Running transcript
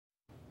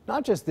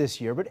Not just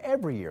this year, but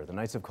every year, the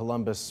Knights of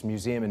Columbus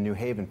Museum in New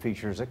Haven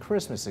features a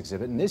Christmas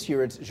exhibit, and this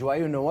year it's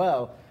Joyeux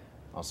Noël,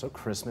 also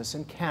Christmas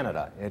in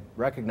Canada. It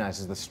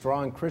recognizes the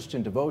strong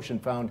Christian devotion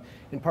found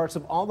in parts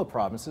of all the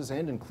provinces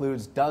and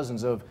includes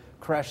dozens of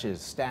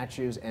creches,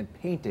 statues, and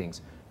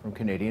paintings from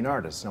Canadian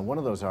artists. Now, one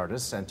of those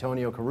artists,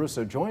 Antonio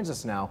Caruso, joins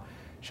us now,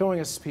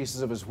 showing us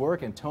pieces of his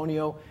work.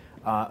 Antonio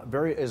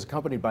is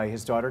accompanied by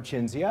his daughter,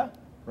 Cinzia,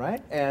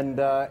 right? And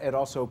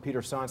also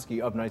Peter Sonsky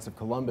of Knights of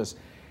Columbus.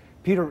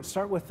 Peter,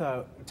 start with,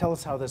 tell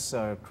us how this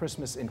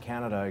Christmas in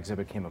Canada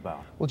exhibit came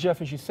about. Well,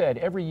 Jeff, as you said,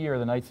 every year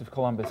the Knights of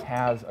Columbus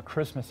has a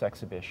Christmas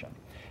exhibition.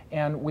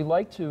 And we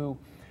like to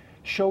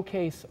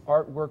showcase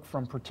artwork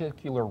from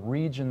particular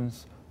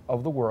regions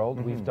of the world.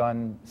 Mm-hmm. We've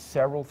done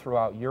several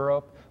throughout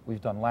Europe.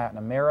 We've done Latin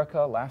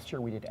America. Last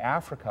year we did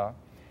Africa.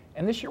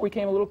 And this year we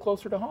came a little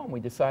closer to home. We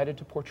decided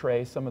to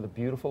portray some of the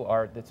beautiful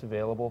art that's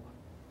available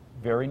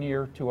very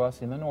near to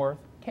us in the north,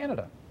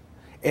 Canada.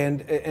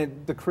 And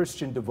the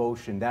Christian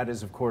devotion, that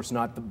is, of course,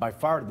 by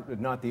far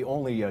not the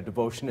only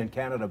devotion in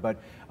Canada, but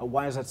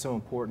why is that so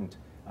important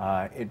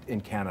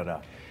in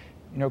Canada?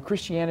 You know,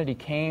 Christianity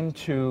came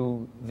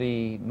to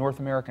the North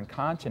American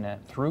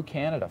continent through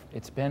Canada.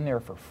 It's been there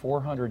for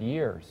 400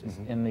 years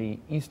in the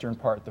eastern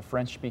part, the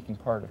French-speaking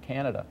part of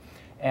Canada.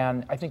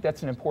 And I think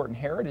that's an important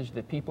heritage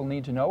that people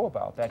need to know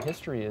about. That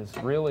history is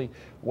really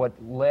what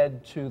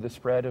led to the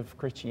spread of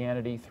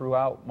Christianity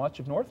throughout much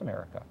of North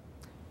America.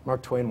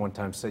 Mark Twain one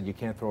time said you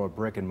can't throw a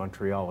brick in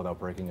Montreal without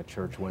breaking a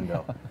church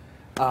window.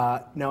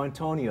 Now,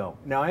 Antonio,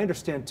 now I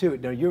understand too,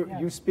 now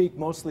you speak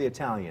mostly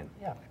Italian,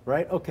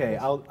 right? Okay,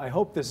 I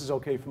hope this is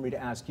okay for me to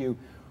ask you.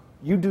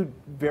 You do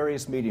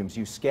various mediums,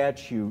 you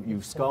sketch, you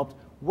sculpt.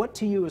 What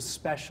to you is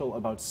special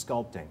about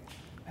sculpting?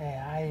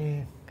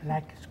 I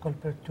like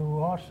sculpture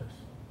to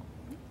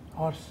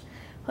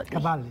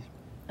cavalli.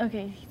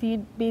 Okay, he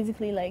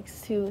basically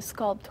likes to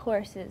sculpt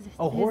horses.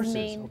 Oh,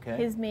 horses, okay.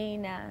 His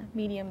main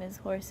medium is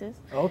horses.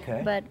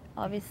 Okay. But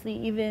obviously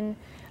even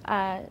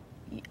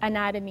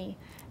anatomy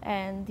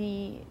and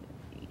the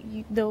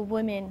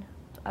women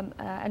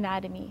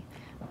anatomy,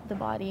 the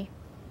body.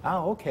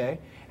 Oh, okay.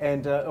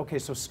 And okay,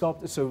 so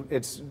sculpt. So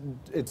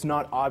it's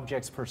not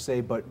objects per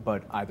se,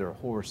 but either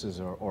horses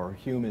or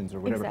humans or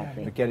whatever.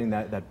 Exactly. But getting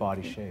that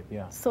body shape,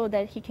 yeah. So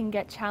that he can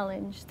get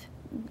challenged.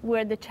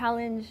 Where the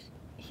challenge,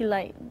 he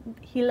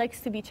likes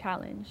to be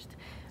challenged.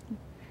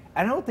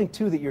 And I don't think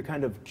too that you're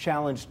kind of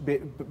challenged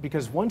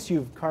because once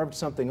you've carved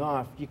something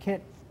off, you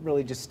can't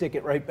really just stick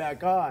it right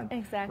back on.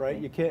 Exactly. Right?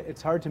 You can't.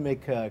 It's hard to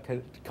make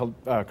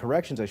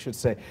corrections, I should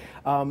say.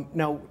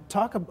 Now,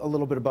 talk a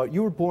little bit about.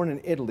 You were born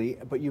in Italy,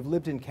 but you've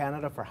lived in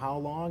Canada for how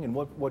long? And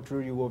what drew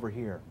you over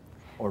here,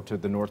 or to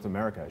the North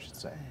America, I should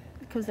say?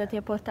 Cosa ti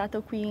ha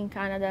portato qui in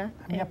Canada?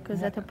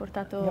 Cosa ti ha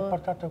portato? Mi ha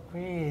portato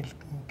qui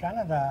in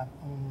Canada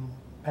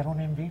per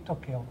un invito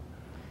che ho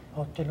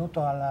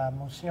ottenuto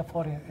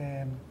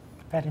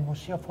per il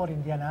Museo Fuori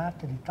Indiana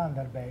Art di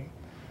Thunder Bay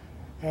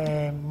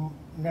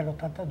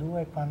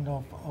nell'82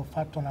 quando ho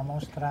fatto una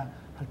mostra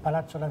al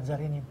Palazzo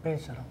Lazzarini in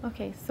Pesaro.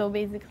 Okay, so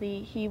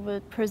basically he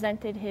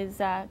presented his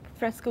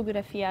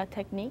frescografia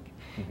technique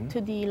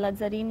to the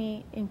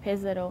Lazzarini in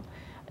Pesaro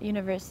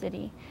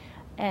University.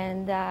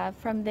 And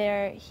from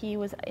there he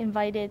was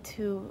invited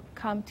to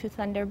come to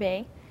Thunder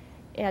Bay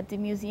at the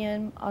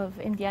Museum of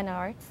Indiana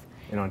Arts.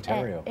 In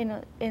Ontario.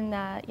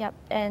 Yep,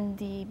 and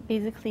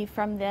basically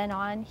from then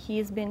on,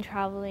 he's been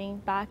traveling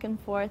back and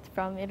forth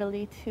from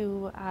Italy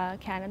to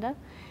Canada,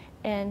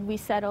 and we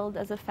settled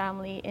as a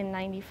family in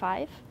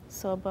 '95,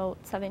 so about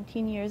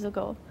 17 years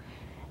ago.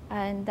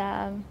 And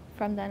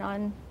from then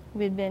on,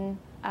 we've been,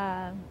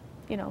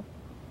 you know,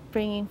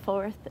 bringing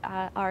forth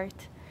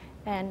art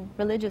and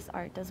religious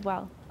art as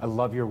well. I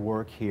love your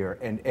work here,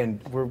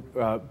 and we're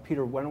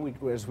Peter. Why don't we,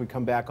 as we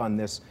come back on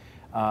this.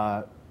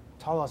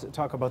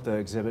 Talk about the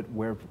exhibit,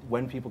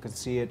 when people can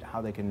see it,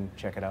 how they can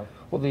check it out.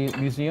 Well, the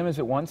museum is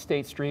at 1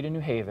 State Street in New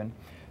Haven.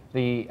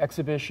 The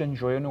exhibition,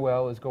 Joyeux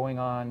Noël, is going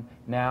on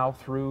now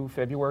through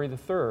February the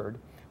 3rd.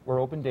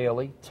 We're open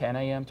daily, 10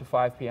 a.m. to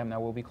 5 p.m. Now,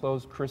 we'll be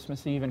closed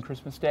Christmas Eve and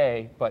Christmas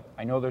Day, but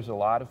I know there's a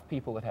lot of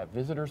people that have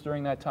visitors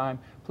during that time.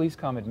 Please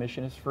come.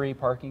 Admission is free.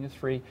 Parking is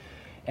free.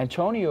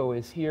 Antonio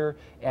is here,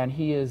 and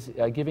he is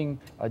giving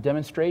a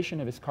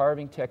demonstration of his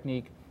carving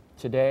technique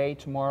today,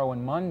 tomorrow,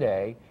 and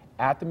Monday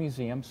at the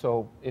museum,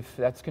 so if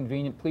that's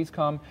convenient, please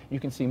come. You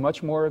can see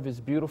much more of his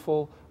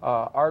beautiful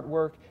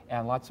artwork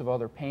and lots of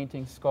other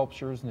paintings,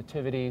 sculptures,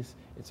 nativities.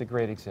 It's a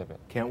great exhibit.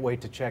 Can't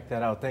wait to check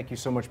that out. Thank you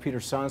so much, Peter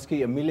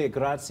Sonsky. Mille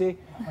grazie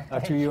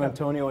to you,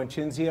 Antonio and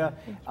Cinzia.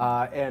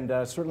 And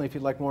certainly, if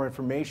you'd like more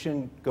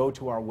information, go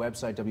to our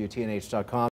website, WTNH.com.